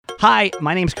Hi,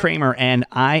 my name's Kramer, and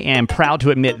I am proud to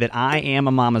admit that I am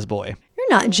a mama's boy. You're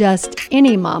not just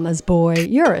any mama's boy,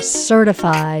 you're a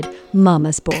certified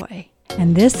mama's boy.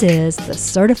 And this is the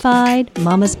Certified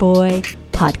Mama's Boy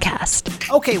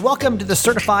Podcast. Okay, welcome to the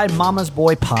Certified Mama's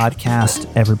Boy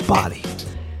Podcast, everybody.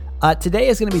 Today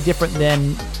is going to be different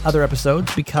than other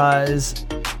episodes because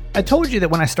I told you that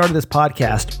when I started this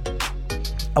podcast,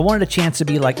 I wanted a chance to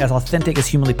be like as authentic as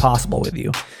humanly possible with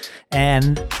you.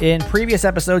 And in previous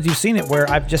episodes, you've seen it where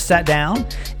I've just sat down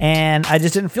and I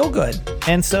just didn't feel good.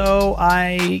 And so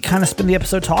I kind of spent the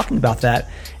episode talking about that.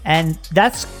 And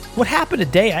that's what happened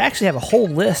today. I actually have a whole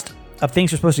list of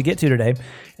things we're supposed to get to today.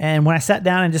 And when I sat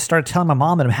down and just started telling my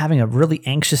mom that I'm having a really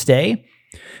anxious day,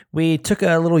 we took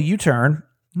a little U-turn.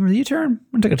 Remember the U-turn?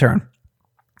 We took a turn.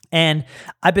 And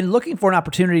I've been looking for an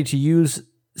opportunity to use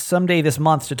someday this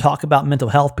month to talk about mental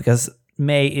health because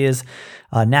May is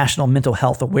National Mental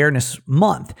Health Awareness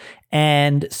Month.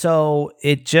 And so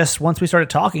it just, once we started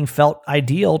talking, felt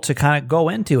ideal to kind of go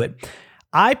into it.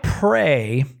 I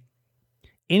pray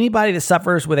anybody that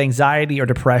suffers with anxiety or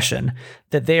depression,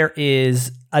 that there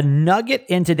is a nugget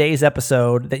in today's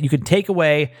episode that you can take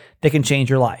away that can change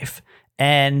your life.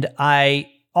 And I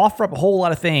offer up a whole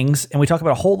lot of things, and we talk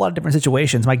about a whole lot of different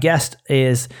situations. My guest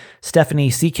is Stephanie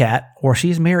Seacat, or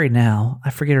she's married now. I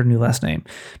forget her new last name,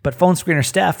 but phone screener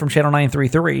Steph from Channel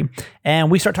 933.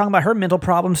 And we start talking about her mental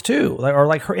problems too, or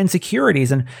like her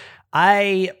insecurities. And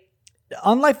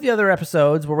unlike the other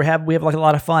episodes where we have like a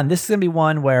lot of fun, this is going to be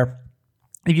one where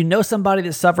if you know somebody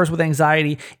that suffers with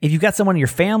anxiety, if you've got someone in your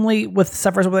family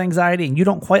suffers with anxiety and you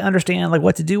don't quite understand like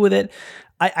what to do with it,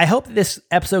 I hope that this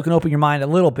episode can open your mind a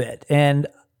little bit. And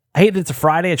I hate that it's a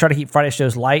Friday. I try to keep Friday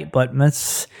shows light, but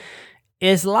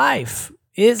is life.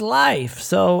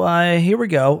 So here we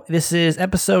go. This is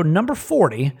episode number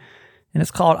 40, and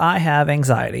it's called I Have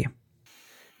Anxiety.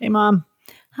 Hey, Mom.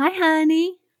 Hi,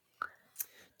 honey.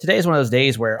 Today is one of those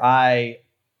days where my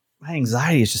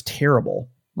anxiety is just terrible.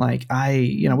 Like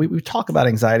we talk about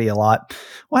anxiety a lot.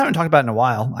 Well, I haven't talked about it in a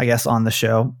while, I guess, on the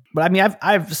show. But I mean,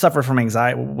 I've suffered from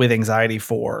anxiety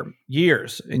for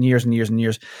years and years and years and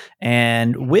years.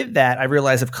 And with that, I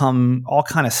realized have come all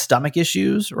kind of stomach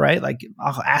issues, right? Like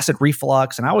acid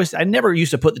reflux. And I never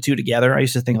used to put the two together. I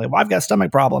used to think like, well, I've got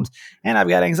stomach problems and I've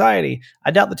got anxiety.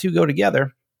 I doubt the two go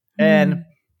together. And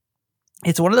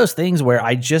it's one of those things where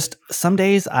some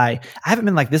days I haven't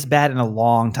been like this bad in a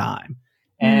long time.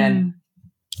 And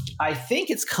I think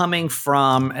it's coming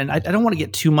from, and I don't want to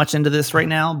get too much into this right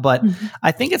now, but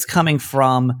I think it's coming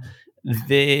from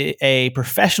a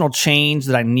professional change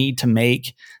that I need to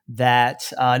make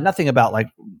that nothing about like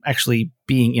actually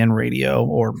being in radio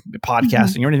or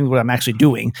podcasting or anything what I'm actually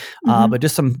doing, but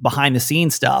just some behind the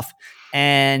scenes stuff.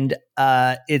 And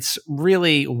it's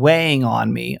really weighing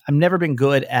on me. I've never been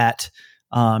good at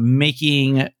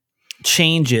making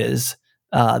changes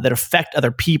that affect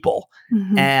other people.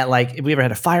 And like, if we ever had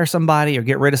to fire somebody or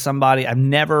get rid of somebody, I've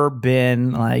never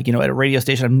been like, at a radio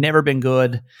station, I've never been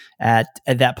good at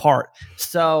that part.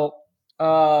 So,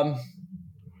 I'm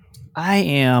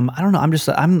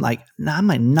like not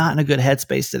in a good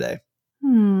headspace today.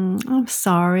 I'm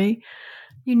sorry.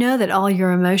 You know that all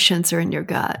your emotions are in your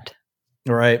gut.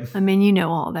 Right. I mean, you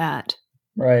know all that.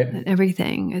 Right. That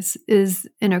everything is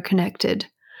interconnected.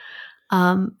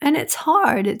 And it's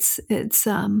hard. It's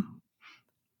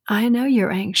I know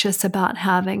you're anxious about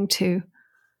having to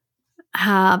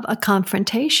have a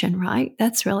confrontation, right?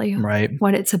 That's really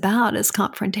what it's about, is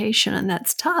confrontation, and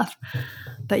that's tough.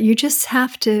 But you just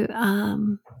have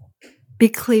to be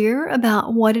clear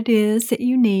about what it is that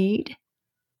you need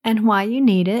and why you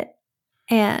need it,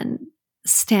 and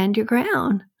stand your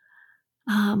ground.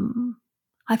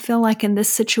 I feel like in this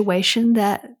situation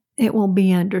that it will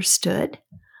be understood.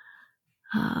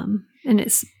 And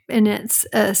it's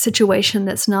a situation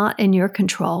that's not in your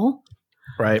control.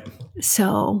 Right.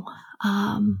 So,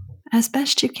 as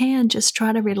best you can, just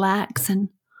try to relax and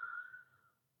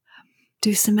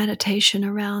do some meditation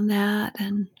around that,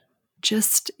 and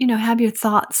just, have your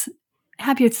thoughts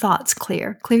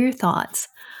clear your thoughts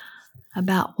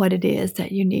about what it is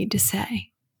that you need to say.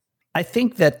 I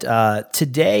think that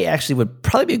today actually would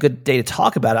probably be a good day to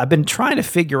talk about it. I've been trying to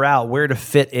figure out where to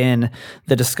fit in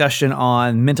the discussion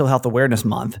on Mental Health Awareness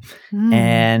Month.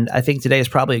 And I think today is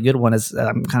probably a good one, as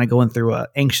I'm kind of going through an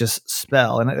anxious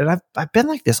spell. And I've been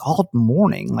like this all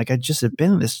morning. Like I just have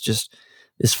been in this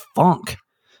funk.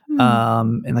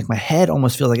 And like my head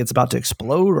almost feels like it's about to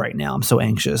explode right now. I'm so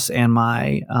anxious. And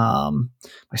my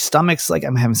stomach's like,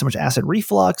 I'm having so much acid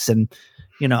reflux, and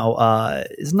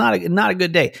it's not a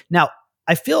good day. Now,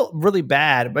 I feel really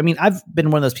bad. I mean, I've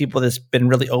been one of those people that's been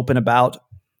really open about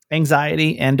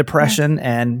anxiety and depression,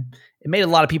 and it made a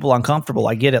lot of people uncomfortable.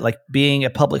 I get it. Like being a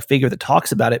public figure that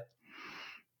talks about it,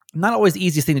 not always the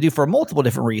easiest thing to do for multiple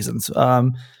different reasons.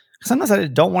 Sometimes I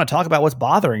don't want to talk about what's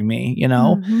bothering me,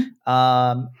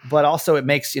 but also it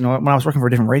makes, when I was working for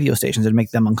different radio stations, it'd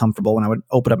make them uncomfortable when I would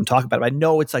open up and talk about it. But I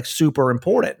know it's like super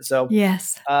important. So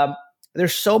yes,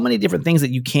 there's so many different things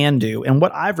that you can do. And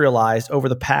what I've realized over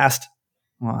the past,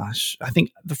 I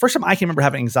think the first time I can remember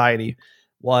having anxiety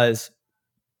was,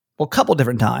 a couple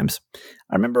different times.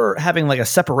 I remember having like a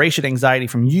separation anxiety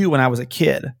from you when I was a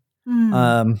kid.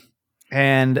 And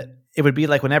it would be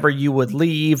like whenever you would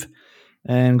leave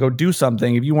and go do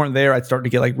something, if you weren't there, I'd start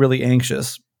to get like really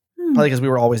anxious, probably because we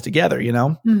were always together,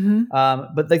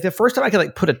 But like the first time I could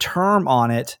like put a term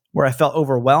on it where I felt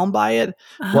overwhelmed by it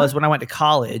was when I went to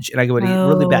college and I would get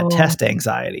really bad test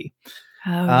anxiety.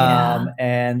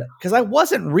 And because I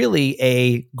wasn't really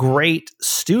a great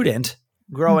student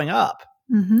growing up.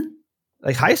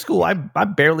 Like high school, I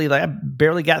barely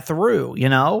got through,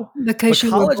 Because but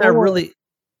college, I really,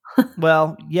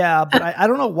 well, yeah, but I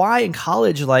don't know why in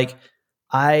college, like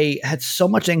I had so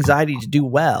much anxiety to do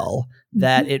well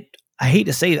that I hate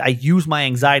to say it, I used my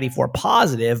anxiety for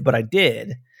positive, but I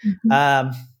did.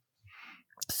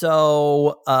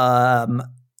 So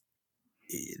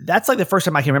that's like the first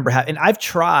time I can remember having, and I've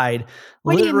tried.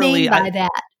 What do you mean by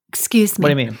that? Excuse me. What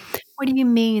do you mean? What do you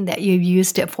mean that you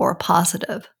used it for a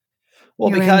positive? Well,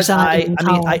 because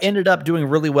I ended up doing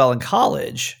really well in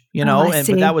college, but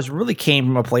that was really came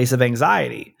from a place of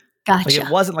anxiety. Gotcha. Like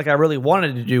it wasn't like I really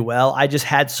wanted to do well. I just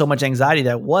had so much anxiety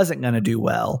that I wasn't going to do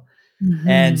well.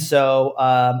 And so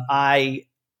I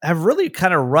have really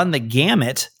kind of run the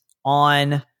gamut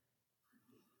on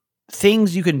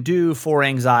things you can do for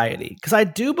anxiety. Because I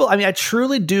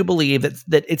truly do believe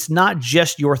that it's not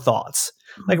just your thoughts.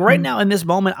 Like right now in this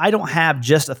moment, I don't have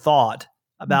just a thought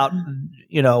about,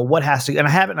 what has to, and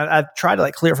I've tried to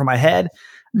like clear it from my head.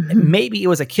 Maybe it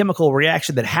was a chemical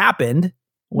reaction that happened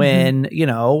when,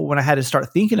 when I had to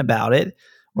start thinking about it,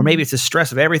 or maybe it's the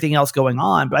stress of everything else going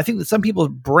on. But I think that some people's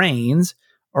brains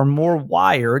are more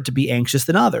wired to be anxious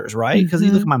than others, right? Because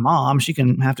you look at my mom, she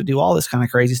can have to do all this kind of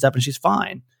crazy stuff and she's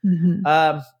fine.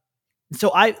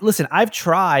 So I've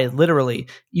tried literally,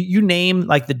 you name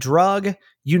like the drug,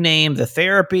 you name the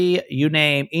therapy, you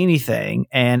name anything.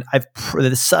 And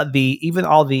even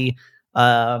all the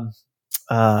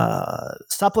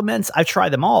supplements, I've tried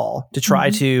them all to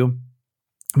try to,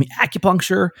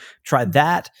 acupuncture, tried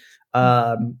that.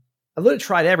 I literally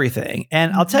tried everything.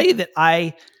 And I'll tell you that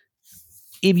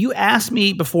if you asked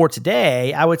me before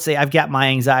today, I would say I've got my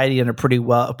anxiety under pretty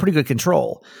good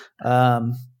control.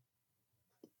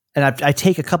 And I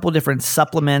take a couple different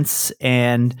supplements,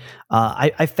 and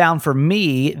I found for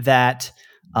me that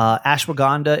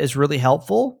ashwagandha is really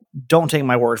helpful. Don't take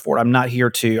my word for it. I'm not here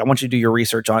to. I want you to do your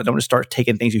research on it. Don't just start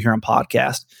taking things you hear on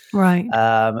podcasts. Right.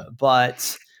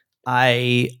 But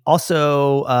I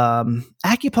also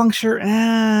acupuncture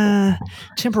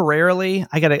temporarily.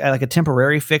 I got a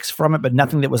temporary fix from it, but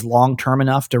nothing that was long term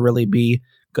enough to really be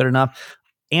good enough.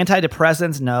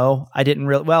 Antidepressants, no, I didn't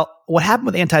really. Well, what happened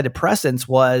with antidepressants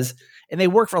was, and they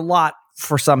work for a lot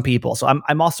for some people. So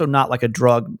I'm also not like a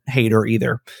drug hater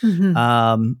either.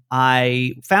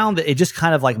 I found that it just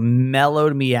kind of like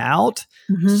mellowed me out.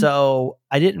 So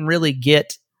I didn't really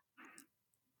get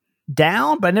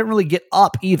down, but I didn't really get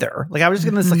up either. Like I was just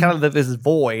in this kind of this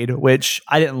void, which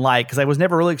I didn't like because I was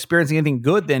never really experiencing anything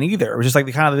good then either. It was just like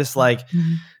the kind of this like,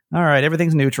 all right,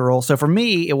 everything's neutral. So for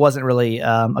me, it wasn't really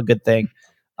a good thing.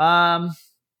 I'm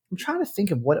trying to think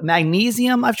of what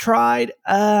magnesium I've tried.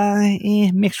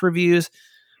 Mixed reviews.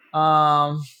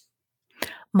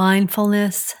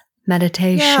 Mindfulness,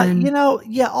 meditation.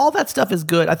 Yeah, all that stuff is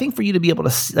good. I think for you to be able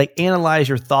to like analyze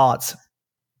your thoughts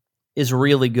is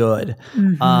really good.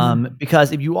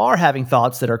 Because if you are having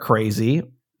thoughts that are crazy,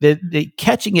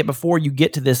 catching it before you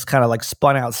get to this kind of like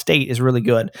spun out state is really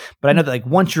good. But I know that like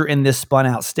once you're in this spun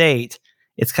out state,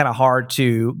 it's kind of hard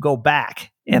to go back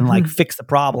and like fix the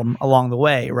problem along the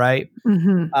way, right?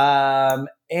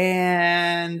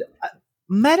 And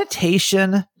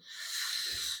meditation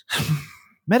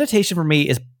for me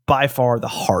is by far the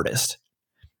hardest.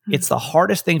 It's the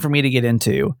hardest thing for me to get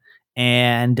into.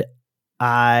 And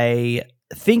I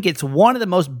think it's one of the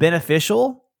most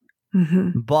beneficial,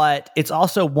 but it's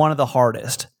also one of the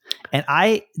hardest. And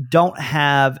I don't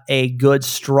have a good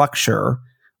structure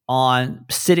on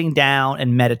sitting down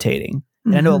and meditating.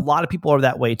 And I know a lot of people are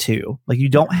that way too. Like you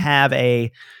don't have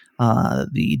the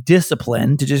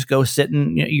discipline to just go sit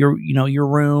in your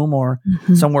room or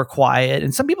somewhere quiet.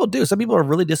 And some people do. Some people are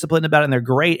really disciplined about it and they're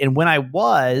great. And when I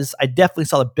definitely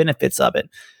saw the benefits of it.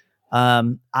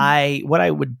 What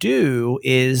I would do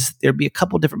is there'd be a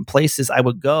couple different places I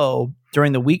would go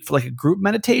during the week for like a group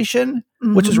meditation,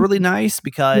 which is really nice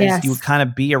because you would kind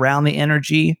of be around the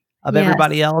energy of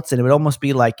everybody else, and it would almost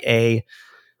be like a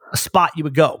spot you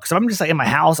would go. Because I'm just like in my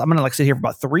house, I'm gonna like sit here for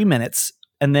about 3 minutes,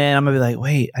 and then I'm gonna be like,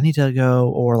 wait, I need to go,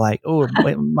 or like, oh,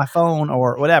 wait, my phone,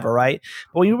 or whatever, right?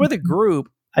 But when you're with a group,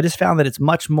 I just found that it's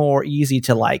much more easy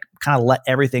to like kind of let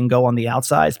everything go on the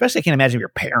outside. Especially, I can't imagine if you're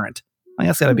a parent. I think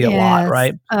that's got to be a lot,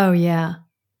 right? Oh yeah.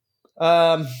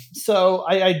 So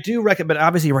I do recommend, but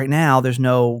obviously right now there's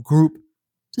no group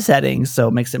settings, so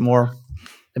it makes it more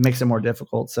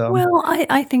difficult. So well,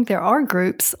 I think there are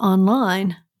groups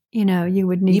online. You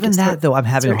would need even to that though. I'm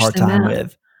having a hard time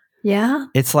with. Yeah,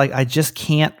 it's like I just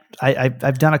can't.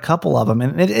 I've done a couple of them,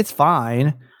 and it's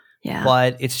fine. Yeah,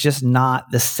 but it's just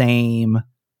not the same.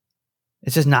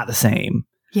 It's just not the same.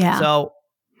 Yeah. So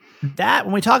that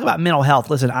when we talk about mental health,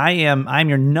 listen, I'm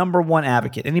your number one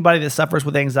advocate. Anybody that suffers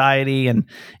with anxiety and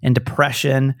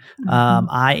depression,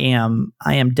 I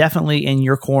am definitely in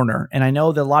your corner. And I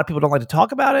know that a lot of people don't like to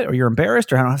talk about it, or you're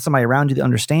embarrassed, or I don't have somebody around you that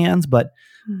understands. But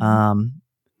Mom,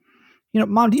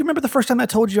 do you remember the first time I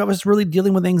told you I was really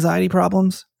dealing with anxiety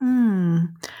problems?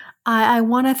 I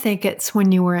want to think it's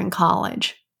when you were in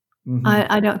college.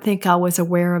 I don't think I was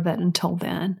aware of it until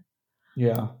then.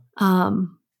 Yeah.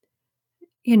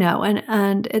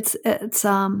 And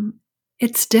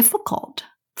it's difficult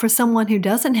for someone who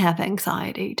doesn't have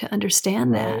anxiety to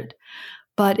understand that.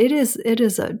 But it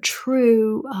is a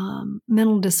true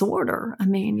mental disorder. I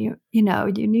mean, you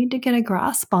need to get a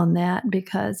grasp on that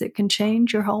because it can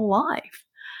change your whole life.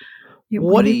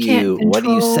 What do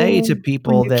you say to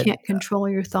people that can't control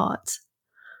your thoughts?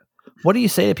 What do you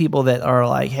say to people that are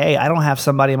like, hey, I don't have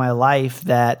somebody in my life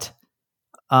that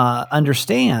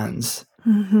understands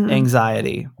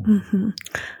anxiety?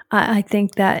 I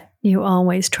think that you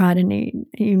always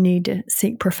need to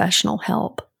seek professional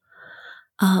help.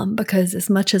 Because as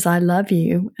much as I love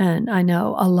you and I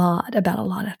know a lot about a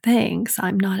lot of things,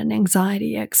 I'm not an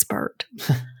anxiety expert.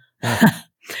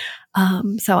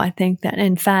 So I think that,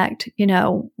 in fact,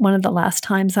 one of the last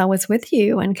times I was with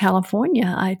you in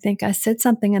California, I think I said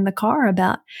something in the car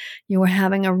about you were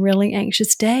having a really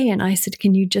anxious day. And I said,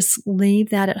 can you just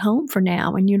leave that at home for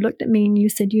now? And you looked at me and you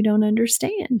said, you don't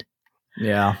understand.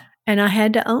 Yeah. And I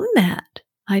had to own that.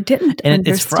 I didn't understand.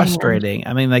 It's frustrating.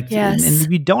 I mean, like, yes. And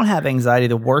if you don't have anxiety,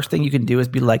 the worst thing you can do is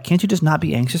be like, can't you just not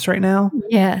be anxious right now?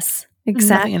 Yes,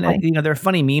 exactly. And there are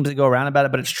funny memes that go around about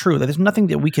it, but it's true. There's nothing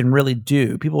that we can really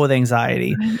do. People with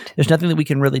anxiety, there's nothing that we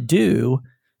can really do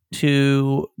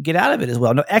to get out of it as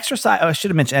well. No, exercise. Oh, I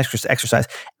should have mentioned exercise.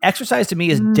 Exercise to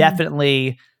me is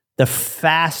definitely the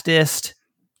fastest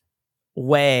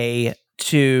way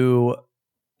to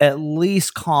at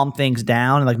least calm things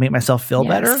down and like make myself feel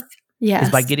better. Yes.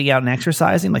 Is by getting out and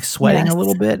exercising, like sweating a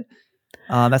little bit.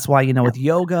 That's why, with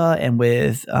yoga and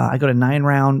with, I go to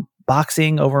 9-round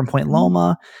boxing over in Point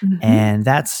Loma, and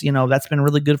that's been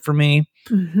really good for me.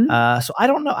 So I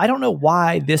don't know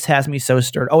why this has me so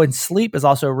stirred. Oh, and sleep is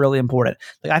also really important.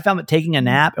 Like I found that taking a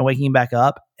nap and waking back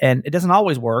up, and it doesn't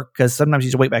always work because sometimes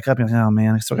you just wake back up and you're like, oh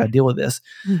man, I still got to deal with this.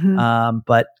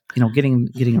 But getting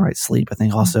the right sleep, I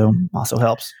think also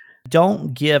helps.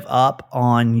 Don't give up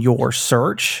on your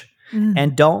search.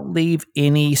 And don't leave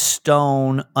any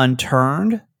stone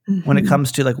unturned when it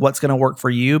comes to like what's going to work for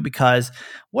you, because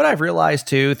what I've realized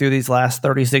too through these last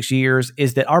 36 years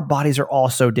is that our bodies are all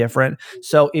so different.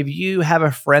 So if you have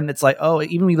a friend that's like, oh,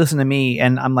 even when you listen to me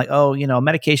and I'm like, oh,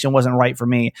 medication wasn't right for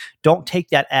me, don't take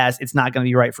that as it's not going to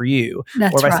be right for you.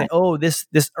 That's or if I say, oh, this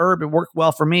herb, it worked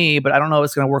well for me, but I don't know if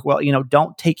it's going to work well.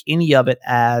 Don't take any of it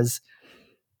as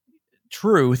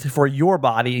truth for your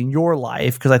body and your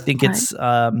life, because I think it's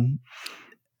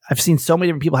I've seen so many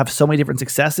different people have so many different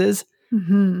successes,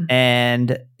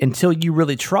 and until you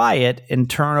really try it and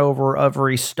turn over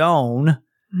every stone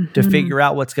to figure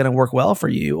out what's going to work well for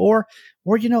you, or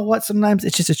sometimes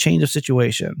it's just a change of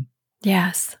situation.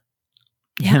 Yes.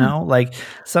 Yeah. Like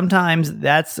sometimes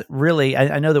that's really,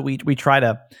 I know that we try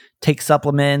to take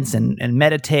supplements and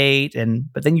meditate,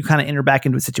 but then you kind of enter back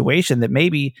into a situation that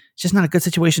maybe it's just not a good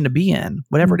situation to be in.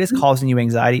 Whatever it is causing you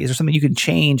anxiety, is there something you can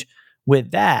change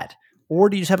with that? Or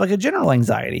do you just have like a general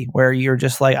anxiety where you're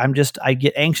just like, I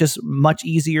get anxious much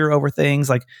easier over things?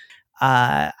 Like,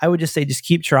 I would just say, just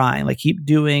keep trying, like keep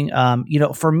doing,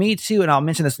 for me too. And I'll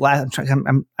mention this last,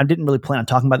 I didn't really plan on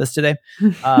talking about this today.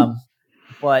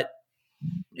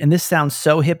 And this sounds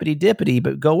so hippity dippity,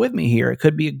 but go with me here. It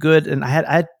could be a good, and I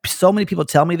had so many people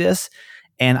tell me this,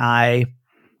 and I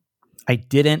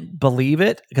didn't believe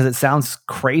it because it sounds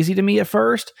crazy to me at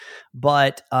first.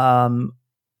 But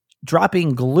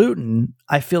dropping gluten,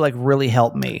 I feel like really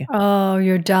helped me. Oh,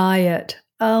 your diet.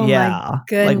 Oh, my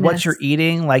goodness. Like what you're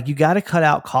eating, like you got to cut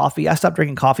out coffee. I stopped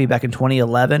drinking coffee back in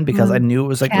 2011 because I knew it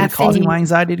was like really causing my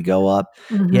anxiety to go up.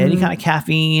 Yeah, any kind of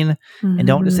caffeine. And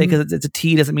don't just say because it's a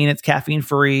tea doesn't mean it's caffeine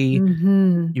free.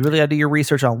 You really got to do your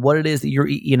research on what it is that you're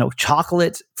eating.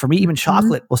 Chocolate, for me, even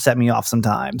chocolate will set me off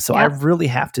sometimes. So I really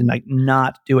have to like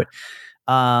not do it.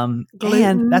 Gluten,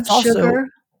 and that's also sugar.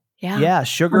 Yeah,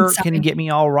 sugar can get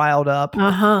me all riled up.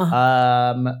 That's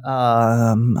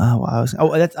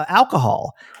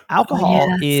alcohol. Alcohol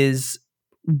is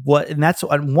and that's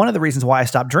one of the reasons why I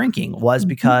stopped drinking was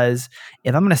because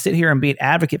if I'm going to sit here and be an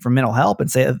advocate for mental health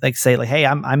and say, hey,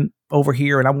 I'm over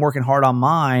here and I'm working hard on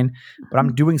mine, but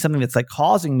I'm doing something that's like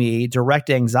causing me direct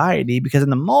anxiety because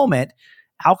in the moment,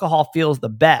 alcohol feels the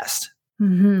best.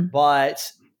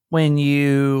 But when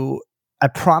I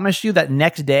promise you that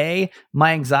next day,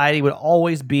 my anxiety would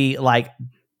always be like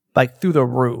through the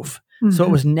roof. So it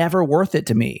was never worth it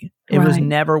to me. It was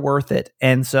never worth it.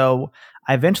 And so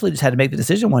I eventually just had to make the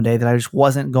decision one day that I just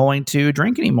wasn't going to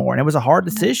drink anymore. And it was a hard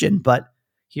decision, but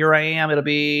here I am. It'll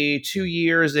be 2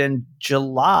 years in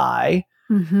July.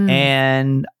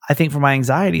 And I think for my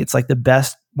anxiety, it's like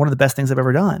one of the best things I've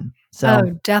ever done.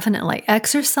 So definitely.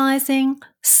 Exercising,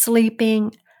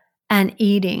 sleeping, and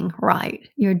eating right,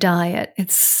 your diet.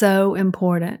 It's so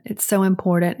important. It's so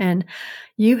important. And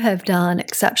you have done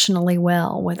exceptionally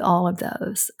well with all of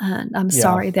those. And I'm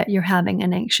sorry that you're having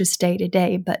an anxious day to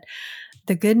day, but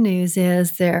the good news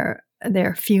is they're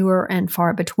fewer and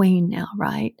far between now,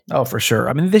 right? Oh, for sure.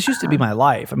 I mean, this used to be my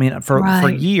life. I mean, for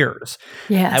years,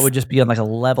 I would just be on like a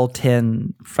level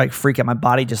 10 like freak out. My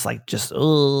body just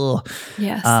ugh.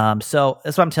 Yes. So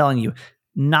that's what I'm telling you.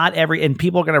 And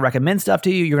people are going to recommend stuff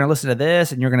to you. You're going to listen to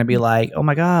this and you're going to be like, oh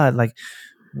my God, like,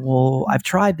 well, I've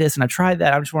tried this and I've tried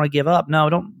that. I just want to give up. No,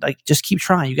 don't just keep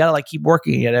trying. You got to keep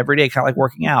working it every day, kind of like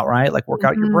working out, right? Like work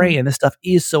out your brain. And this stuff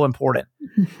is so important.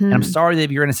 And I'm sorry that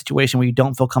if you're in a situation where you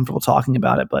don't feel comfortable talking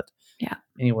about it, but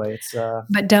anyway, it's,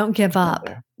 but don't give up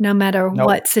no matter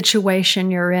what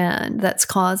situation you're in that's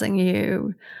causing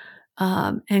you,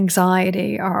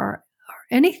 anxiety or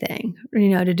anything,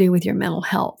 to do with your mental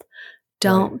health.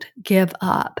 Don't give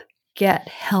up. Get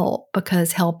help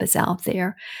because help is out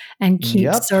there, and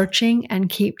keep searching and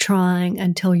keep trying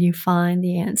until you find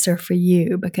the answer for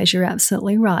you, because you're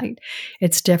absolutely right.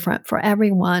 It's different for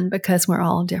everyone because we're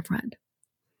all different.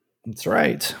 That's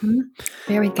right.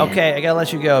 Very good. Okay, I got to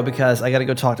let you go because I got to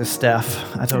go talk to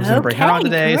Steph. I told her I was going to bring her on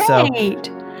today. Great.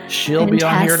 So she'll be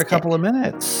on here in a couple of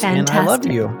minutes. Fantastic. And I love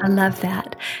you. I love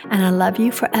that. And I love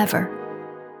you forever.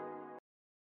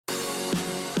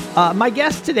 My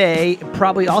guest today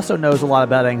probably also knows a lot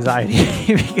about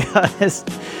anxiety because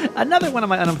another one of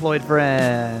my unemployed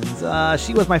friends,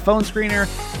 she was my phone screener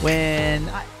when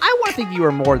I want to think you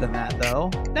were more than that, though.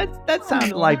 That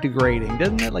sounded like degrading,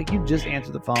 doesn't it? Like you just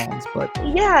answer the phones, but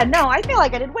yeah, no, I feel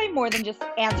like I did way more than just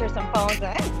answer some phones.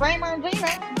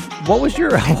 What was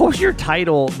your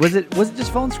title? Was it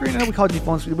just phone screener? I know we called you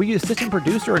phone screener. Were you assistant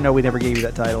producer, or no? We never gave you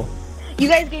that title. You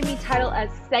guys gave me title as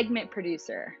segment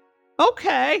producer.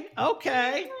 Okay. Well,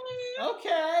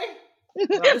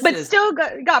 but still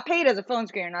got paid as a phone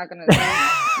screener. Not gonna.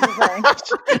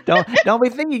 Don't be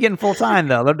thinking you're getting full time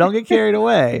though. Don't get carried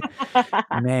away,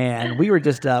 man. We were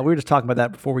just talking about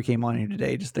that before we came on here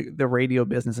today. Just the radio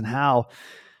business and how.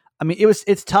 I mean,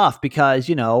 it's tough because,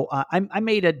 I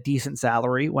made a decent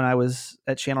salary when I was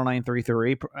at Channel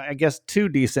 933, I guess too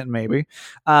decent maybe.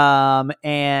 And,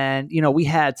 we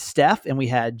had Steph and we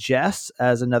had Jess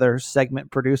as another segment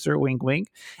producer, wink, wink.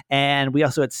 And we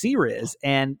also had C-Riz.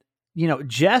 And,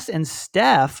 Jess and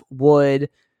Steph would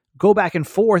go back and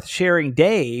forth sharing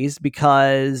days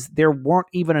because there weren't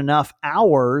even enough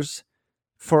hours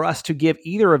for us to give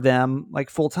either of them like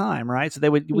full time, right? So they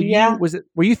would, were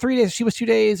you 3 days? She was 2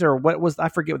 days, or what was, I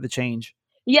forget what the change.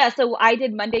 Yeah. So I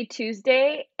did Monday,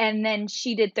 Tuesday, and then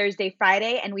she did Thursday,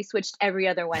 Friday, and we switched every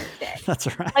other Wednesday. That's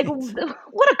right. Like,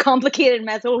 what a complicated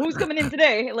mess. Well, who's coming in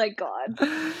today? Like, God.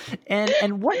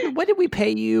 And what did we pay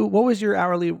you? What was your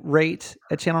hourly rate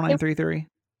at Channel 933?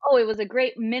 Oh, it was a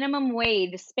great minimum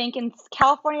wage. Spanking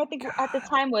California, I think at the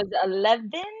time was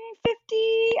 $11.50.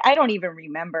 I don't even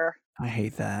remember. I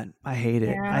hate that. I hate it.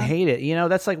 Yeah. I hate it.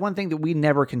 That's like one thing that we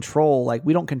never control. Like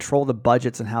we don't control the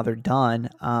budgets and how they're done.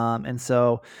 And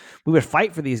so we would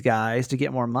fight for these guys to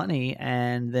get more money.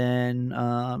 And then,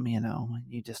 I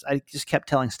just kept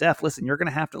telling Steph, listen, you're going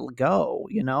to have to go,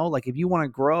 like if you want to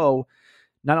grow,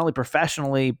 not only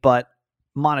professionally, but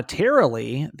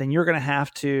monetarily, then you're going to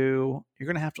have to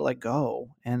let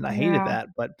go. And I hated that,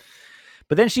 but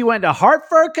But then she went to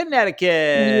Hartford, Connecticut.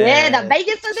 Yeah, the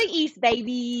Vegas of the East,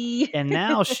 baby. And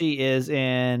now she is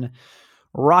in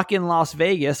rockin' Las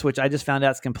Vegas, which I just found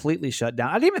out is completely shut down.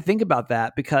 I didn't even think about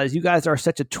that because you guys are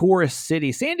such a tourist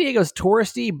city. San Diego's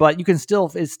touristy, but you can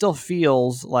it still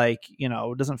feels like,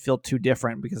 it doesn't feel too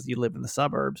different because you live in the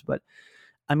suburbs. But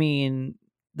I mean,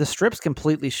 the Strip's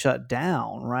completely shut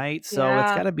down, right? So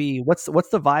it's got to be, what's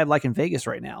the vibe like in Vegas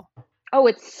right now? Oh,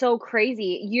 it's so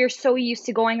crazy. You're so used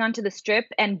to going onto the Strip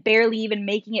and barely even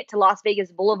making it to Las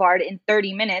Vegas Boulevard in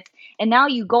 30 minutes. And now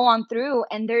you go on through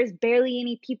and there's barely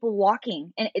any people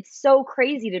walking. And it's so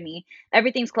crazy to me.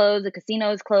 Everything's closed. The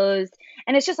casino is closed.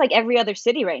 And it's just like every other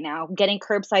city right now, getting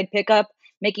curbside pickup,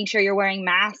 making sure you're wearing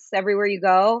masks everywhere you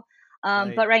go.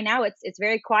 Right. But right now it's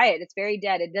very quiet. It's very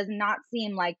dead. It does not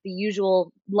seem like the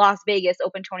usual Las Vegas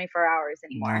open 24 hours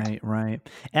anymore. Right.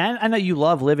 And I know you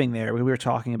love living there. We were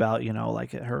talking about,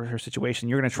 like her situation.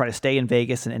 You're going to try to stay in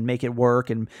Vegas and make it work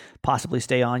and possibly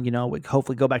stay on,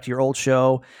 hopefully go back to your old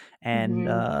show and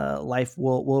life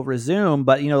will resume.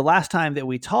 But, last time that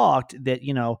we talked that,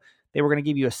 they were going to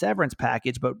give you a severance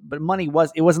package, but money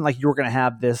it wasn't like you were going to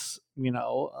have this,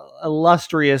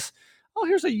 illustrious, oh,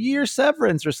 here's a year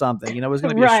severance or something. It was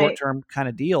going to be a short-term kind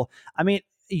of deal. I mean,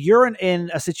 you're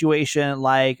in a situation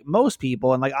like most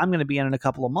people, and like I'm going to be in a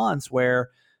couple of months where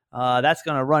that's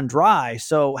going to run dry.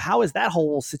 So how is that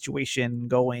whole situation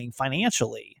going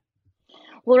financially?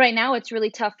 Well, right now it's really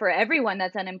tough for everyone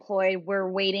that's unemployed. We're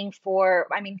waiting for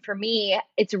me,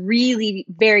 it's really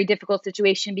very difficult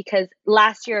situation because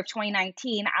last year of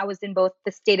 2019, I was in both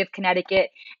the state of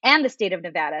Connecticut and the state of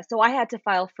Nevada. So I had to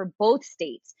file for both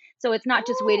states. So it's not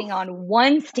just waiting on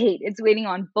one state, it's waiting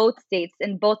on both states,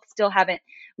 and both still haven't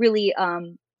really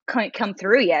come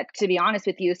through yet, to be honest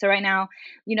with you. So right now,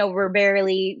 we're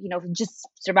barely, just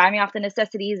surviving off the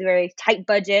necessities, very tight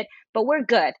budget, but we're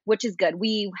good, which is good.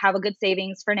 We have a good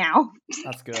savings for now.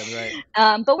 That's good,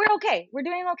 right? But we're okay. We're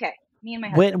doing okay. Me and my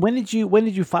husband. When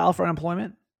did you file for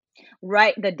unemployment?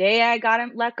 Right, the day I got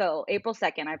let go, April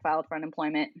 2nd, I filed for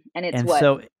unemployment, and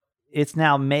so it's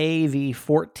now May the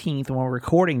 14th when we're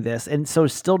recording this, and so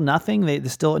still nothing.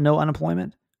 There's still no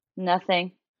unemployment.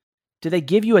 Nothing. Do they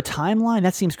give you a timeline?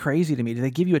 That seems crazy to me. Do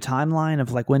they give you a timeline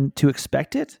of like when to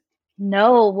expect it?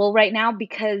 No. Well, right now,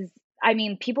 because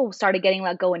people started getting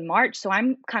let go in March, so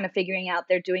I'm kind of figuring out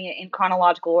they're doing it in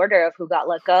chronological order of who got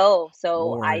let go. So,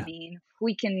 Lord.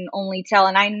 We can only tell.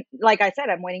 And like I said,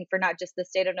 I'm waiting for not just the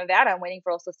state of Nevada, I'm waiting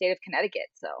for also the state of Connecticut.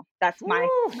 So that's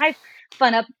my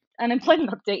fun unemployment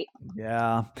update.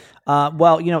 Yeah.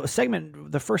 Well,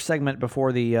 the first segment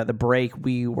before the break,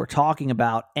 we were talking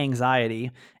about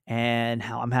anxiety and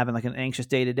how I'm having like an anxious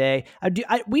day to day. You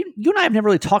and I have never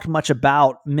really talked much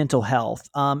about mental health.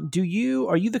 Are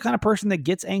you the kind of person that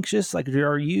gets anxious? Like,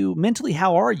 are you mentally,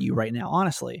 how are you right now?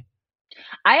 Honestly.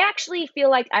 I actually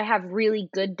feel like I have really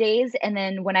good days. And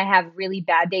then when I have really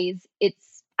bad days,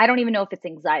 I don't even know if it's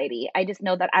anxiety. I just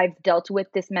know that I've dealt with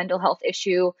this mental health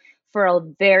issue for a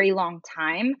very long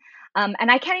time. And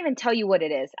I can't even tell you what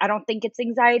it is. I don't think it's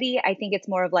anxiety. I think it's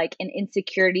more of like an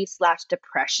insecurity /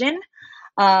 depression.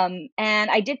 And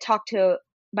I did talk to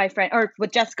my friend or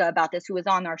with Jessica about this, who was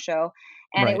on our show.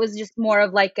 And It was just more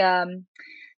of like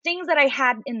things that I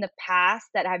had in the past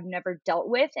that I've never dealt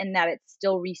with, and that it's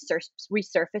still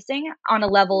resurfacing on a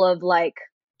level of like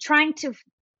trying to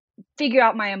figure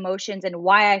out my emotions and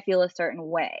why I feel a certain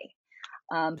way.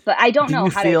 But I don't know how to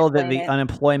explain it. Do you feel that the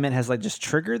unemployment has like just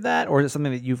triggered that, or is it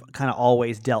something that you've kind of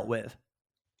always dealt with?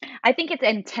 I think it's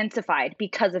intensified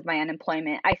because of my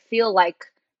unemployment. I feel like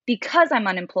because I'm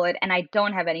unemployed and I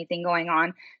don't have anything going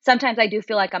on, sometimes I do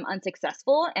feel like I'm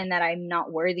unsuccessful and that I'm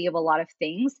not worthy of a lot of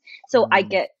things. So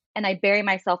I bury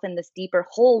myself in this deeper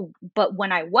hole. But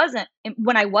when I was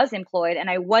employed and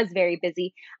I was very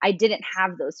busy, I didn't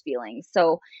have those feelings.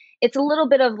 So it's a little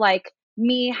bit of like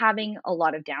me having a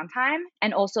lot of downtime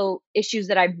and also issues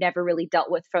that I've never really dealt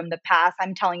with from the past.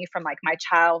 I'm telling you from like my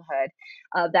childhood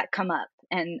that come up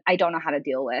and I don't know how to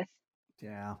deal with.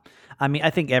 Yeah. I mean,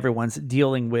 I think everyone's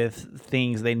dealing with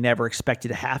things they never expected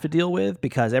to have to deal with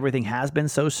because everything has been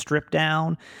so stripped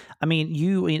down. I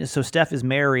mean, so Steph is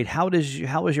married. How is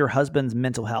your husband's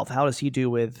mental health? How does he do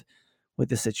with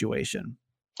this situation?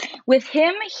 With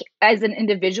him as an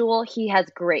individual, he has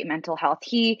great mental health.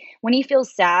 When he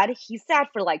feels sad, he's sad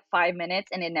for like 5 minutes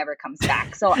and it never comes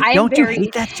back. So Don't you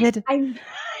hate that shit?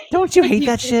 Don't you hate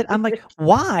that shit? I'm like,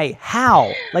 why?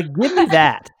 How? Like, give me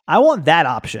that. I want that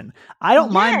option. I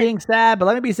don't mind being sad, but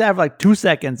let me be sad for like 2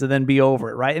 seconds and then be over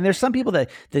it, right? And there's some people that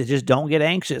just don't get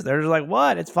anxious. They're just like,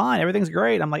 what? It's fine. Everything's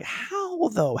great. I'm like, how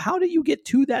though? How do you get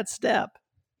to that step?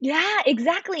 Yeah,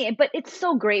 exactly. But it's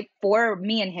so great for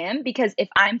me and him because if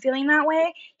I'm feeling that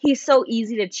way, he's so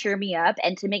easy to cheer me up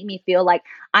and to make me feel like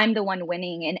I'm the one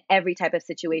winning in every type of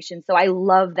situation. So I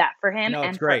love that for him No, it's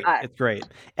and for great. us. It's great.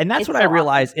 And that's It's what I so awesome.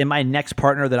 realized in my next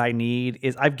partner that I need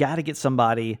is I've got to get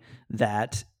somebody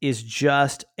that is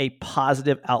just a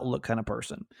positive outlook kind of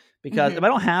person. Because if Hmm. I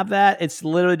don't have that, it's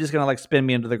literally just going to like spin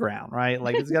me into the ground, right?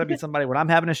 Like it's got to be somebody when I'm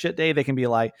having a shit day, they can be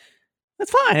like, "That's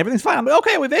fine. Everything's fine." I'm like,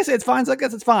 "Okay, well, they say it's fine, so I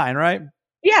guess it's fine, right?"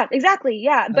 Yeah, exactly.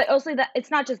 Yeah. That's But also that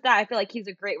it's not just that. I feel like he's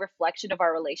a great reflection of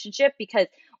our relationship because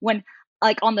when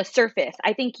like on the surface,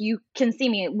 I think you can see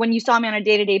me when you saw me on a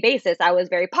day-to-day basis, I was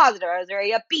very positive. I was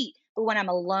very upbeat. But when I'm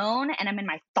alone and I'm in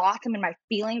my thoughts, I'm in my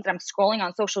feelings, and I'm scrolling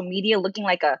on social media looking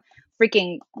like a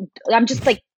freaking I'm just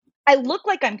like I look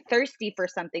like I'm thirsty for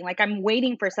something. Like I'm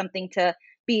waiting for something to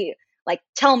be like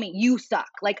tell me you suck.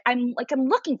 Like I'm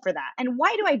looking for that. And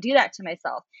why do I do that to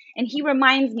myself? And he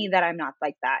reminds me that I'm not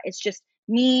like that. It's just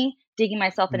me digging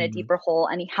myself in a Mhm. deeper hole,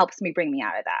 and he helps me bring me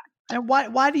out of that. And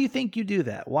why do you think you do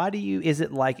that? Why do you is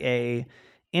it like a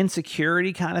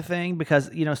insecurity kind of thing? Because,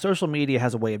 social media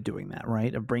has a way of doing that,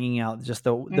 right? Of bringing out just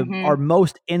the our Mhm.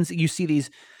 most you see these,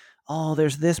 oh,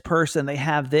 there's this person, they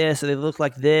have this, and they look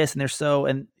like this, and they're so,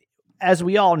 and as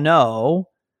we all know,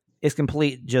 it's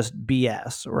complete just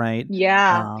BS, right?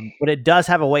 Yeah. But it does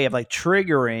have a way of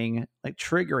triggering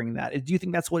that. Do you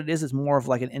think that's what it is? It's more of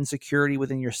like an insecurity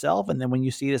within yourself, and then when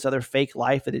you see this other fake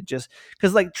life, that it just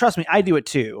because, like, trust me, I do it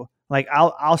too. Like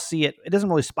I'll see it. It doesn't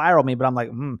really spiral me, but I'm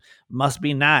like, must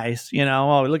be nice,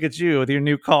 Oh, look at you with your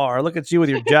new car. Look at you with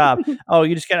your job. Oh,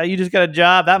 you just got a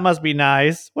job. That must be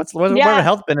nice. What are the Yeah.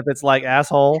 health benefits like,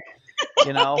 asshole?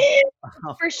 You know?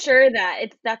 For sure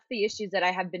that's the issues that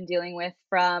I have been dealing with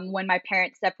from when my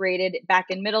parents separated back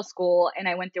in middle school and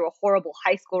I went through a horrible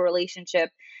high school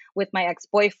relationship with my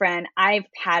ex-boyfriend. I've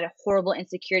had horrible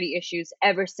insecurity issues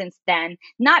ever since then,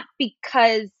 not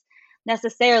because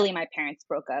necessarily my parents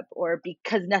broke up or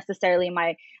because necessarily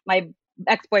my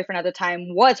ex-boyfriend at the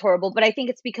time was horrible, but I think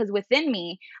it's because within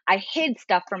me I hid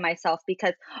stuff from myself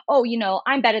because oh,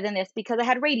 I'm better than this because I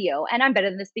had radio, and I'm better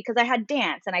than this because I had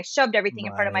dance, and I shoved everything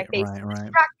in front of my Right, face right, to right.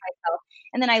 distract myself.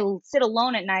 And then sit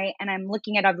alone at night and I'm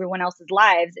looking at everyone else's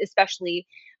lives, especially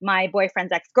my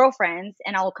boyfriend's ex-girlfriends,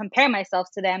 and I'll compare myself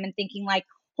to them and thinking like,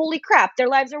 holy crap, their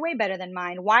lives are way better than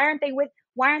mine. Why aren't they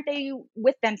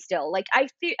with them still? Like I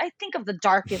think of the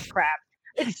darkest crap.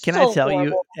 It's Can I so tell you?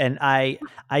 horrible. And I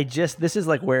just this is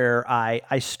like where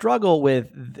I struggle with,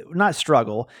 not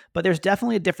struggle, but there's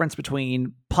definitely a difference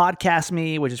between podcast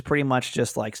me, which is pretty much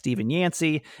just like Stephen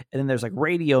Yancey, and then there's like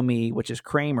radio me, which is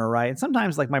Kramer, right? And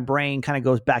sometimes like my brain kind of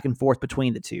goes back and forth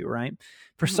between the two, right?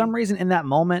 For some Mhm. reason, in that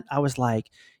moment, I was like,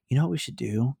 you know what we should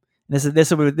do? This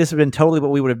would have been totally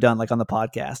what we would have done, like on the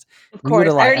podcast. Of We would course.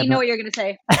 have I like, already know what you're gonna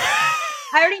say.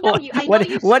 I already know what, you. I know what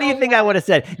you what do you so think I would well. have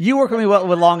said? You work with me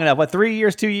long enough. What, 3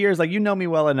 years, 2 years? Like, you know me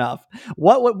well enough.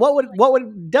 What would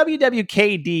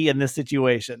WWKD in this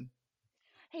situation?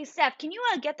 Hey, Steph, can you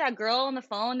get that girl on the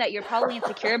phone that you're probably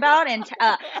insecure about and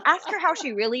ask her how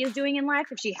she really is doing in life?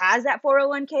 If she has that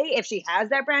 401k, if she has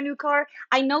that brand new car.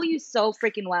 I know you so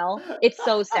freaking well. It's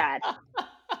so sad.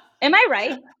 Am I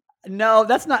right? No,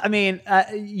 that's not. I mean,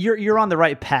 you're on the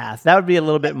right path. That would be a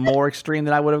little bit more extreme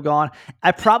than I would have gone.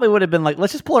 I probably would have been like,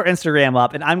 let's just pull her Instagram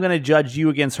up, and I'm going to judge you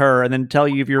against her, and then tell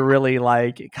you if you're really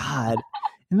like, God,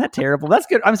 isn't that terrible? That's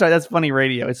good. I'm sorry, that's funny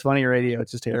radio. It's funny radio. It's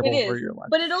just It terrible for is. your life.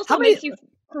 But it How also many? makes you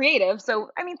creative.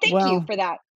 So, I mean, thank you Well, for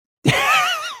that.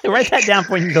 write that down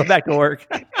before you can go back to work.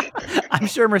 I'm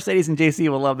sure Mercedes and JC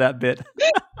will love that bit.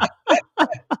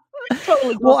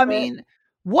 Totally go Well, I for it. mean,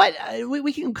 what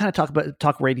we can kind of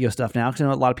talk radio stuff now, because I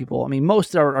know a lot of people. I mean,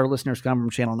 most of our listeners come from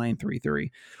Channel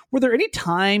 933. Were there any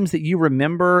times that you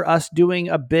remember us doing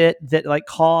a bit that like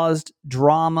caused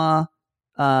drama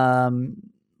um,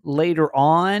 later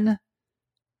on,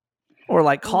 or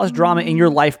like caused drama in your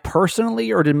Mm, life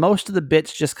personally, or did most of the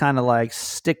bits just kind of like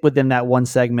stick within that one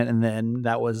segment, and then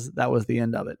that was the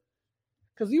end of it?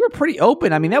 Because you were pretty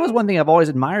open. I mean, that was one thing I've always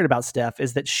admired about Steph,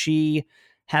 is that she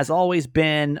has always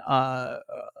been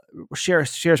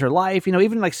shares her life.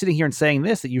 Even like sitting here and saying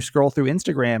this, that you scroll through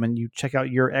Instagram and you check out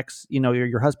your ex,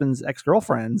 your husband's ex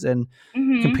girlfriends and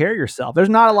mhm. compare yourself. There's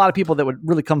not a lot of people that would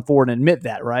really come forward and admit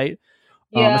that, right?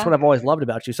 That's Yeah. what I've always loved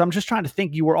about you. So I'm just trying to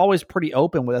think. You were always pretty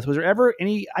open with us. Was there ever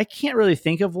any? I can't really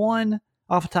think of one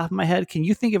off the top of my head. Can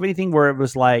you think of anything where it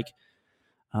was like,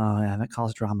 oh yeah, that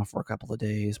caused drama for a couple of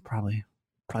days? Probably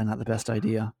not the best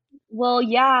idea. Well,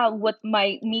 yeah, with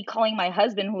me calling my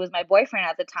husband, who was my boyfriend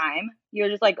at the time, you're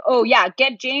just like, "Oh yeah,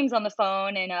 get James on the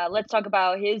phone and let's talk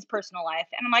about his personal life."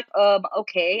 And I'm like,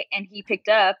 okay." And he picked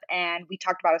up and we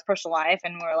talked about his personal life,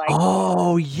 and we're like,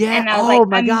 Oh, yeah. and I was like, Oh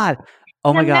my God.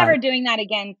 Oh my I'm God. never doing that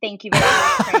again. Thank you very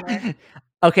much, Kramer.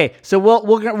 Okay, so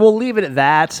we'll leave it at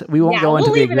that. We won't go into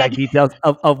the exact details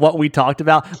of what we talked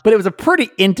about, but it was a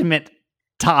pretty intimate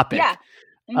topic. Yeah.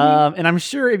 Mm-hmm. And I'm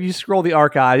sure if you scroll the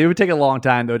archive, it would take a long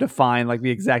time though to find like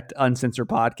the exact uncensored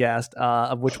podcast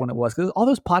of which one it was, because all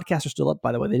those podcasts are still up.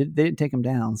 By the way, they didn't take them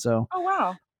down. So,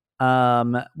 oh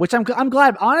wow. Which I'm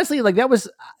glad. Honestly, like that was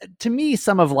to me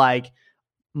some of like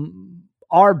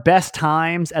our best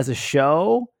times as a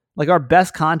show. Like our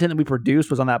best content that we produced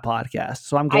was on that podcast.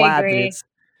 So I'm glad that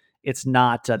it's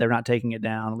not they're not taking it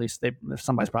down. At least if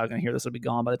somebody's probably going to hear this, it'll be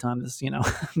gone by the time this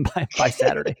by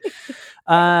Saturday.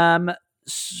 But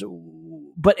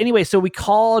anyway, so we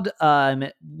called.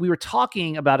 We were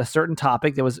talking about a certain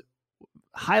topic that was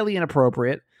highly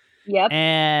inappropriate. Yep.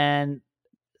 And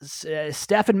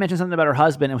Steph had mentioned something about her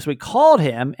husband, and so we called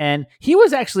him, and he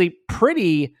was actually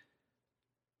pretty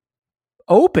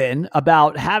open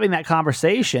about having that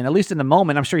conversation. At least in the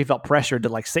moment, I'm sure he felt pressured to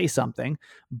like say something.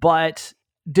 But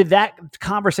did that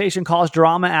conversation cause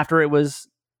drama after it was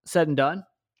said and done?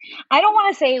 I don't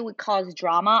want to say it would cause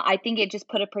drama. I think it just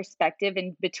put a perspective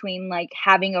in between like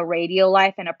having a radio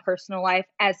life and a personal life,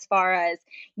 as far as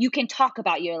you can talk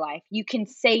about your life, you can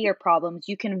say your problems,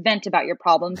 you can vent about your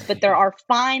problems, but there are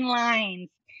fine lines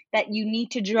that you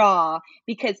need to draw,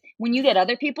 because when you get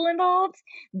other people involved,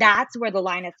 that's where the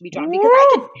line has to be drawn.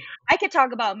 Because I could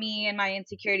talk about me and my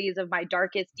insecurities of my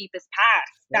darkest, deepest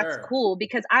past. That's cool,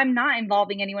 because I'm not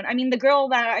involving anyone. I mean, the girl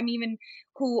that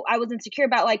who I was insecure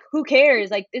about, like, who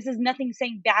cares? Like, this is nothing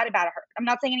saying bad about her. I'm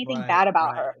not saying anything bad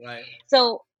about her. Right.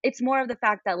 So it's more of the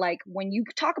fact that, like, when you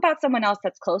talk about someone else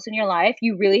that's close in your life,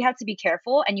 you really have to be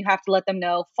careful, and you have to let them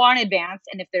know far in advance,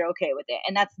 and if they're okay with it.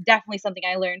 And that's definitely something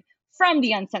I learned from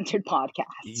the Uncensored podcast.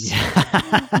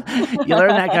 Yeah. You learn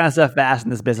that kind of stuff fast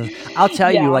in this business. I'll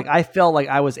tell you, like, I felt like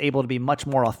I was able to be much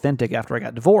more authentic after I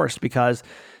got divorced, because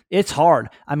it's hard.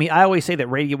 I mean, I always say that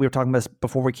radio, we were talking about this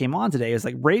before we came on today, is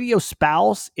like radio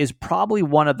spouse is probably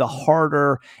one of the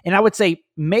harder, and I would say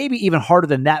maybe even harder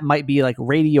than that might be like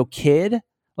radio kid.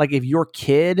 Like if your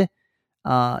kid,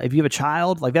 if you have a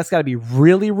child, like that's got to be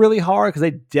really, really hard, because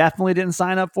they definitely didn't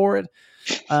sign up for it.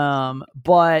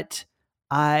 But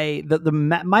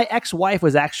my ex-wife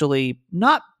was actually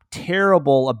not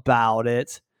terrible about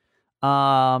it.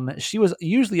 She was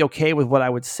usually okay with what I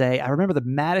would say. I remember the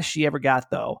maddest she ever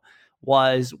got though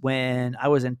was when I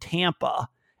was in Tampa,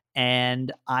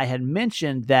 and I had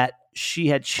mentioned that she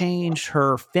had changed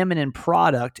her feminine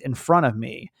product in front of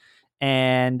me.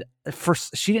 And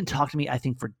first, she didn't talk to me, I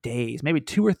think, for days, maybe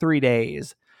 2 or 3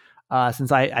 days.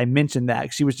 Since I mentioned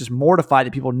that, she was just mortified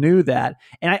that people knew that.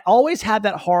 And I always had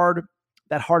that hard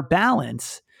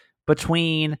balance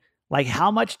between like, how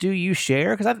much do you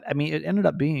share? Because I mean, it ended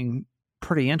up being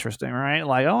pretty interesting, right?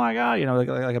 Like, oh my God,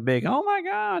 like a big, oh my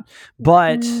God.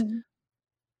 But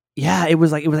yeah, it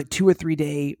was like 2 or 3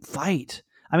 day fight.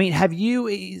 I mean, have you,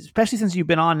 especially since you've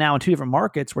been on now in 2 different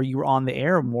markets where you were on the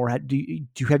air more, have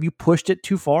you pushed it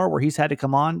too far where he's had to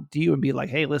come on to you and be like,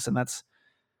 hey, listen, that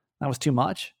was too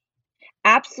much?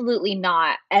 Absolutely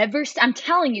not. I'm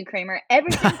telling you, Kramer, ever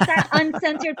since that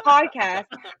Uncensored podcast,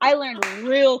 I learned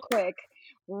real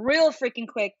freaking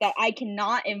quick, that I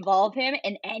cannot involve him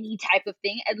in any type of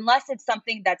thing unless it's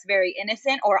something that's very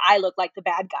innocent or I look like the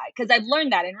bad guy. Because I've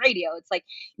learned that in radio. It's like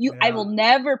I will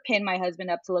never pin my husband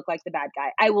up to look like the bad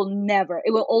guy. I will never. It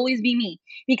will always be me,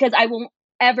 because I won't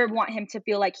ever want him to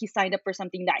feel like he signed up for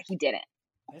something that he didn't.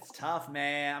 It's tough,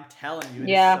 man. I'm telling you,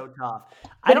 it's so tough.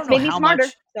 But I don't know how smarter,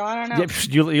 much. So I don't know.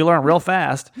 You learn real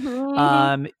fast.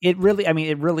 Mm-hmm. It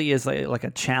really is like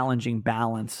a challenging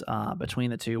balance between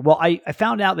the two. Well, I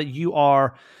found out that you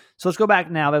are. So let's go back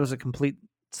now. That was a complete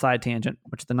side tangent,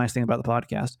 which is the nice thing about the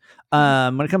podcast.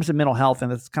 When it comes to mental health,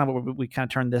 and that's kind of what we kind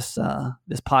of turned this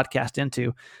podcast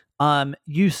into.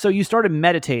 You started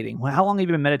meditating. Well, how long have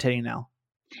you been meditating now?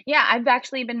 Yeah, I've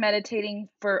actually been meditating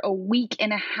for a week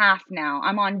and a half now.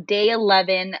 I'm on day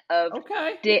 11 of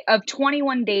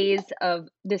 21 days of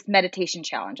this meditation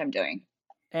challenge I'm doing.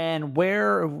 And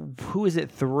who is it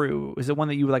through? Is it one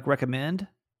that you would like recommend?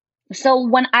 So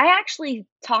when I actually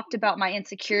talked about my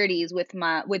insecurities with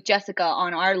Jessica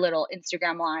on our little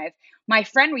Instagram live, my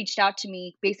friend reached out to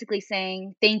me basically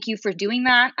saying, thank you for doing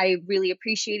that. I really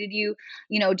appreciated you,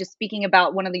 just speaking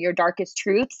about one of your darkest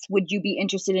truths. Would you be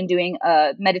interested in doing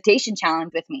a meditation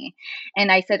challenge with me?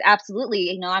 And I said,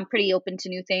 absolutely. I'm pretty open to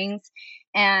new things.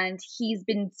 and he's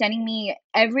been sending me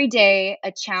every day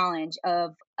a challenge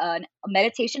of a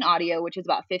meditation audio, which is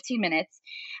about 15 minutes,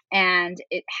 and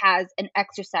it has an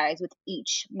exercise with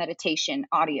each meditation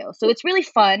audio. So it's really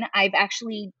fun. I've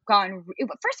actually gone.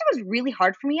 First, it was really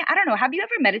hard for me. I don't know. Have you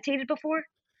ever meditated before?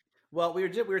 Well, we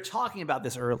were talking about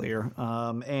this earlier,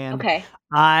 and Okay.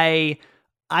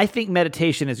 I think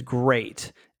meditation is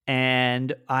great,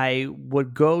 and I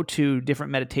would go to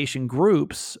different meditation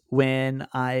groups when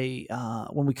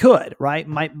we could. Right,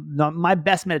 my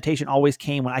best meditation always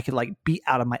came when I could like be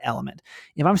out of my element.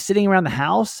 If I'm sitting around the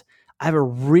house, I have a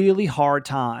really hard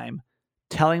time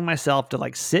telling myself to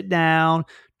like sit down,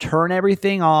 turn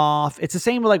everything off. It's the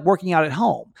same with like working out at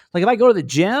home. Like if I go to the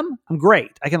gym, I'm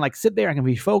great. I can like sit there, I can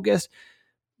be focused.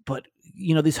 But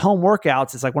these home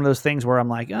workouts, it's like one of those things where I'm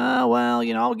like, oh, well,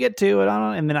 I'll get to it.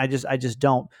 And then I just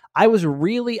don't. I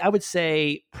would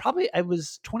say probably it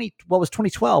was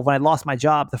 2012 when I lost my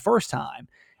job the first time.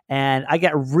 And I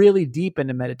got really deep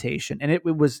into meditation. And it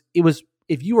was,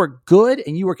 if you are good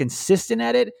and you were consistent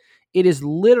at it, it is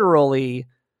literally,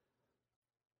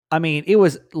 it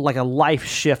was like a life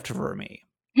shift for me.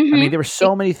 Mm-hmm. There were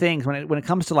so many things when it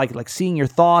comes to like seeing your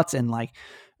thoughts and like,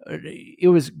 it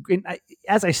was,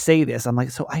 as I say this, I'm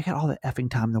like, so I got all the effing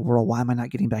time in the world. Why am I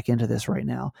not getting back into this right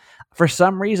now? For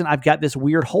some reason, I've got this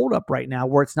weird holdup right now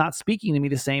where it's not speaking to me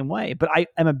the same way, but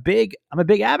I'm a big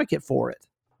advocate for it.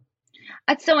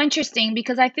 That's so interesting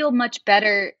because I feel much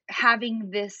better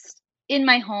having this in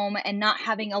my home and not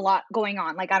having a lot going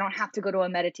on. Like I don't have to go to a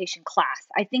meditation class.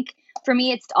 I think for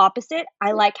me, it's the opposite.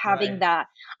 I like having that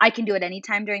I can do it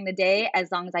anytime during the day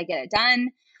as long as I get it done.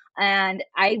 And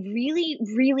I really,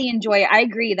 really enjoy it. I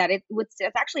agree that it's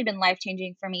actually been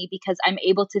life-changing for me because I'm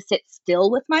able to sit still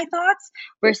with my thoughts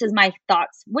versus my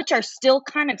thoughts, which are still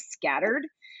kind of scattered.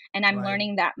 And I'm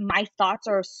learning that my thoughts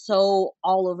are so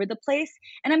all over the place.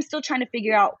 And I'm still trying to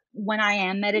figure out when I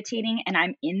am meditating and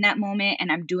I'm in that moment and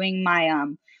I'm doing my,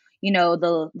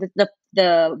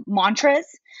 the mantras,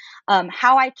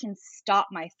 how I can stop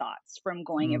my thoughts from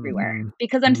going everywhere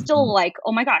because I'm still like,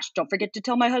 oh my gosh, don't forget to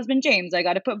tell my husband, James, I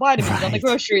got to put vitamins on the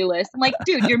grocery list. I'm like,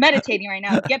 dude, you're meditating right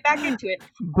now. Get back into it.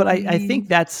 But I think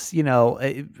that's,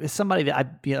 somebody that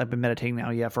I've been meditating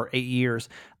now, for 8 years.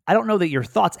 I don't know that your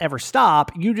thoughts ever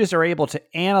stop. You just are able to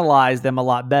analyze them a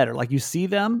lot better. Like you see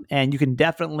them and you can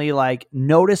definitely like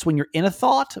notice when you're in a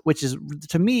thought, which is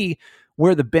to me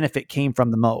where the benefit came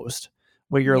from the most.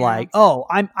 Where you're like, oh,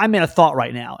 I'm in a thought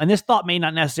right now. And this thought may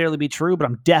not necessarily be true, but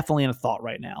I'm definitely in a thought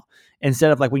right now.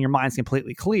 Instead of like when your mind's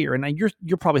completely clear. And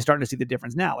you're probably starting to see the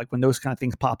difference now. Like when those kind of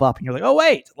things pop up and you're like, oh,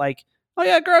 wait, like, oh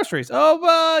yeah, groceries.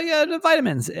 Oh, yeah, the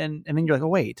vitamins. And then you're like, oh,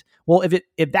 wait. Well,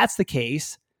 if that's the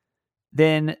case,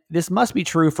 then this must be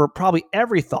true for probably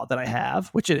every thought that I have,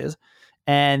 which it is.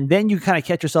 And then you kind of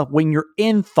catch yourself when you're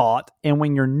in thought and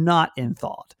when you're not in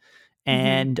thought.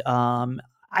 And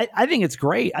I think it's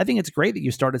great. I think it's great that you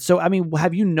started. So,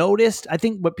 have you noticed? I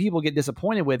think what people get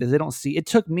disappointed with is they don't see. It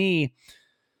took me,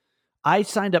 I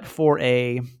signed up for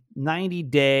a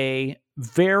 90-day,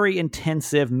 very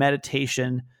intensive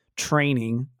meditation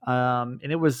training. And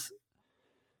it was,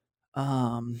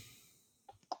 I'm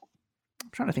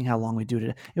trying to think how long we do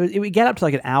it. It would get up to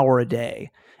like an hour a day.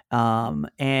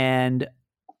 And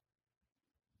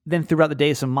then throughout the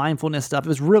day, some mindfulness stuff. It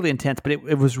was really intense, but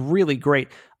it was really great.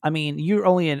 You're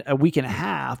only in a week and a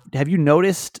half. Have you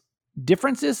noticed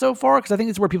differences so far? Because I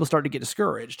think it's where people start to get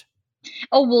discouraged.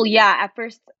 Oh, well, yeah. At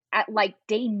first, at like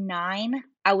day 9,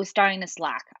 I was starting to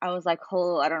slack. I was like,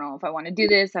 oh, I don't know if I want to do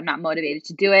this. I'm not motivated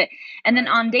to do it. And then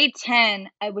on day 10,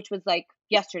 which was like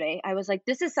yesterday, I was like,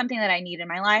 this is something that I need in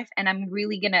my life. And I'm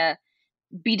really going to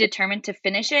be determined to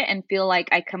finish it and feel like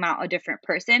I come out a different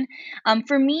person.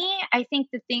 For me, I think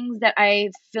the things that I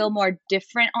feel more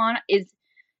different on is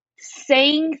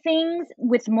saying things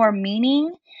with more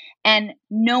meaning and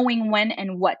knowing when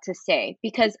and what to say,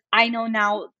 because I know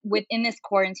now within this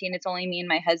quarantine, it's only me and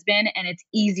my husband, and it's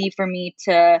easy for me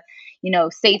to,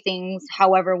 say things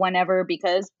however, whenever,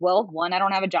 because, well, 1, I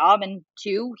don't have a job, and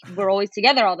 2, we're always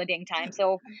together all the dang time.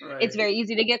 So it's very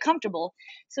easy to get comfortable.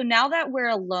 So now that we're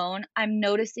alone, I'm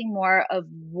noticing more of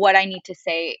what I need to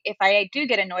say. If I do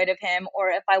get annoyed of him, or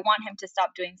if I want him to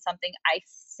stop doing something, I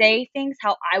say things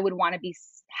how I would want to be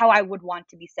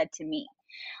said to me.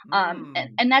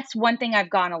 And that's one thing I've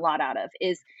gotten a lot out of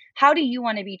is, how do you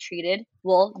want to be treated?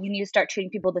 Well, you need to start treating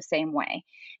people the same way.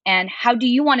 And how do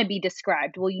you want to be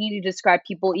described? Well, you need to describe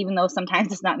people, even though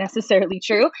sometimes it's not necessarily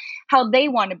true, how I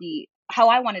want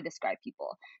to describe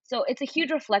people. So it's a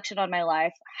huge reflection on my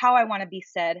life, how I want to be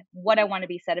said, what I want to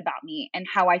be said about me, and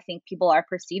how I think people are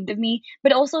perceived of me.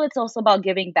 But also, it's also about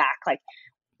giving back. Like,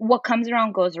 what comes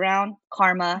around goes around,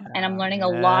 karma, and I'm learning a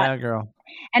lot. Girl.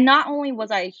 And not only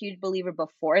was I a huge believer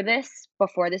before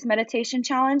this meditation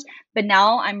challenge, but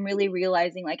now I'm really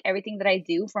realizing like everything that I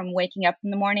do, from waking up in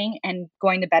the morning and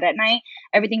going to bed at night,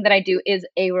 everything that I do is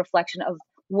a reflection of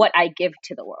what I give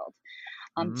to the world.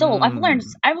 So I've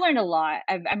learned a lot.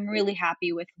 I'm really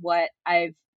happy with what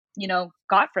I've,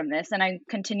 got from this, and I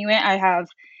continue it. I have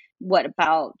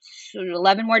about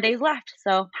 11 more days left,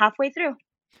 so halfway through.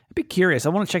 I'd be curious. I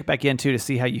want to check back in too to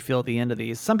see how you feel at the end of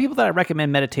these. Some people that I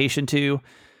recommend meditation to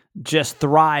just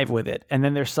thrive with it, and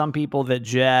then there's some people that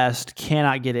just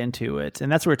cannot get into it,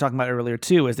 and that's what we were talking about earlier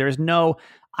too. Is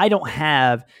I don't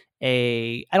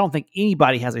think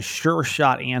anybody has a sure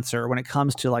shot answer when it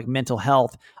comes to like mental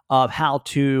health of how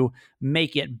to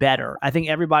make it better. I think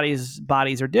everybody's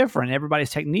bodies are different. Everybody's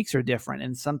techniques are different.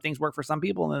 And some things work for some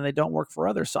people and then they don't work for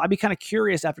others. So I'd be kind of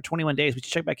curious after 21 days, we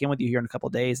should check back in with you here in a couple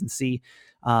of days and see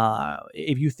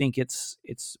if you think it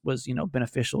was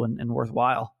beneficial and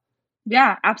worthwhile.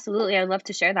 Yeah, absolutely. I'd love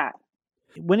to share that.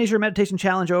 When is your meditation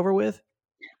challenge over with?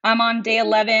 I'm on day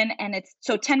 11 and it's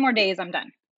 10 more days. I'm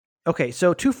done. Okay,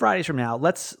 so 2 Fridays from now,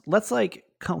 let's like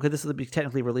come, because this will be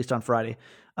technically released on Friday.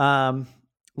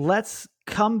 Let's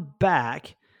come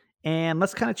back and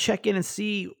let's kind of check in and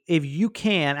see if you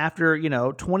can, after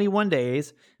 21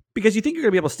 days, because you think you're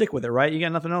gonna be able to stick with it, right? You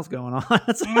got nothing else going on.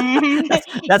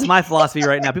 that's my philosophy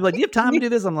right now. People are like, do you have time to do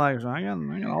this? I'm like, I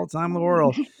got all the time in the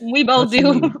world. We both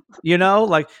do.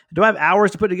 Like, do I have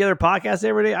hours to put together a podcast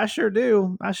every day? I sure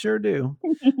do.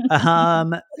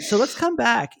 So let's come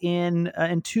back in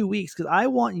 2 weeks, because I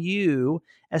want you,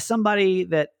 as somebody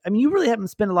that, you really haven't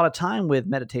spent a lot of time with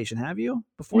meditation, have you?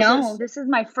 Before No, this is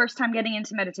my first time getting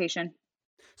into meditation.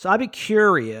 So I'd be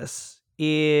curious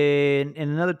in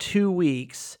another 2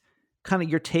 weeks, kind of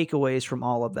your takeaways from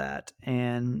all of that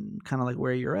and kind of like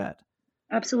where you're at.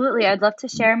 Absolutely. I'd love to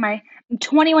share my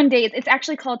 21 days. It's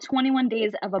actually called 21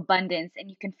 Days of Abundance, and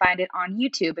you can find it on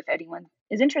YouTube if anyone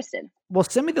is interested. Well,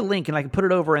 send me the link and I can put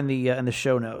it over in the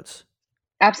show notes.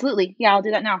 Absolutely. Yeah, I'll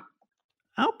do that now.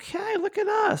 Okay, look at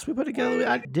us. We put together.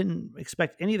 I didn't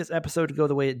expect any of this episode to go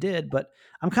the way it did, but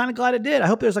I'm kind of glad it did. I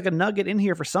hope there's like a nugget in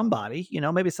here for somebody.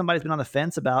 Maybe somebody's been on the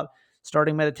fence about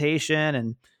starting meditation,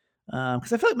 and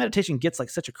because I feel like meditation gets like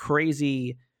such a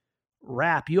crazy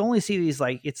rap. You only see these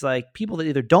it's like people that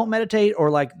either don't meditate or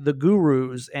like the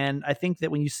gurus. And I think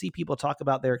that when you see people talk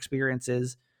about their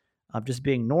experiences of just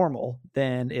being normal,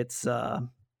 then it's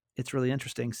really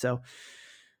interesting. So,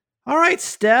 all right,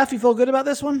 Steph, you feel good about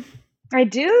this one? I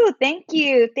do. Thank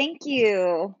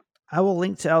you. I will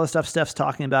link to all the stuff Steph's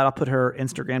talking about. I'll put her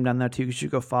Instagram down there too. You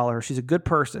should go follow her. She's a good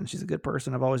person.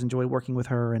 I've always enjoyed working with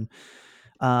her. And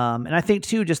I think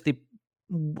too,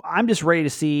 I'm just ready to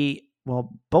see,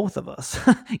 both of us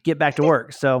get back to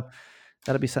work. So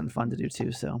that'll be something fun to do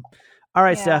too. So, all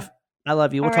right, Steph, I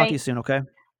love you. We'll talk to you soon. Okay.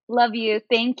 Love you.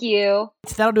 Thank you.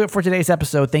 So that'll do it for today's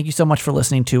episode. Thank you so much for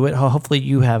listening to it. Hopefully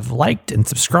you have liked and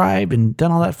subscribed and done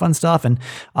all that fun stuff, and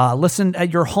listen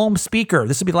at your home speaker.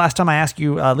 This will be the last time I ask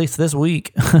you, at least this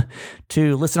week,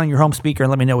 to listen on your home speaker and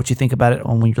let me know what you think about it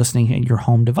when you're listening at your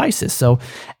home devices. So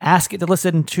ask it to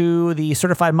listen to the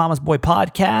Certified Mama's Boy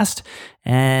podcast,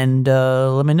 and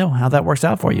let me know how that works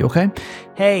out for you, okay?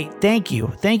 Hey, thank you.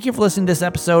 Thank you for listening to this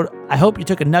episode. I hope you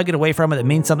took a nugget away from it that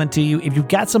means something to you. If you've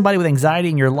got somebody with anxiety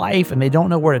in your life and they don't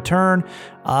know where to turn,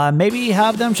 maybe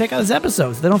have them check out this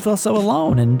episode so they don't feel so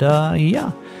alone. And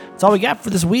that's all we got for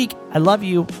this week. I love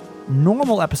you.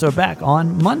 Normal episode back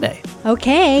on Monday.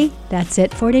 Okay, that's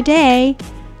it for today.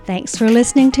 Thanks for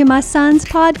listening to my son's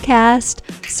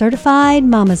podcast, Certified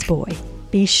Mama's Boy.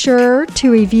 Be sure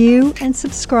to review and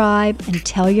subscribe and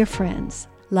tell your friends.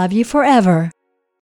 Love you forever.